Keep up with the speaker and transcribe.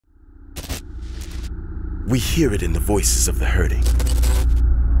We hear it in the voices of the hurting.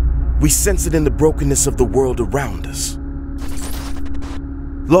 We sense it in the brokenness of the world around us.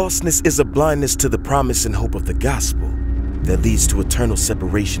 Lostness is a blindness to the promise and hope of the gospel that leads to eternal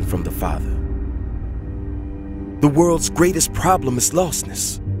separation from the Father. The world's greatest problem is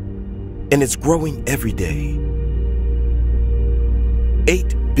lostness, and it's growing every day.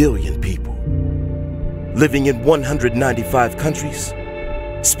 8 billion people, living in 195 countries,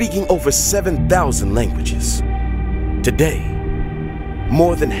 speaking over 7,000 languages. Today,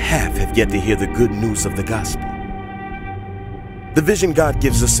 more than half have yet to hear the good news of the gospel. The vision God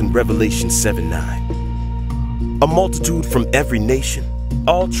gives us in Revelation 7:9, a multitude from every nation,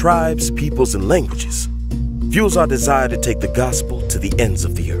 all tribes, peoples, and languages, fuels our desire to take the gospel to the ends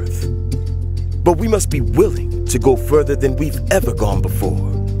of the earth. But we must be willing to go further than we've ever gone before,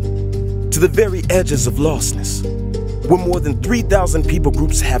 to the very edges of lostness, where more than 3,000 people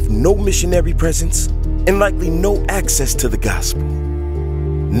groups have no missionary presence and likely no access to the gospel.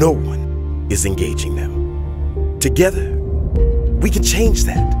 No one is engaging them. Together, we can change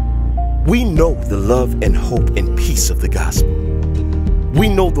that. We know the love and hope and peace of the gospel. We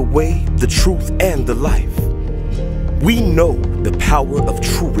know the way, the truth, and the life. We know the power of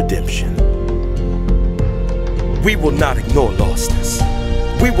true redemption. We will not ignore lostness.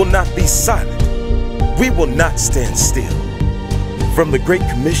 We will not be silent. We will not stand still. From the Great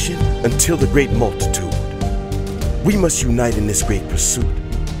Commission until the great multitude, we must unite in this great pursuit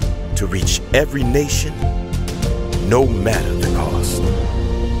to reach every nation, no matter the cost.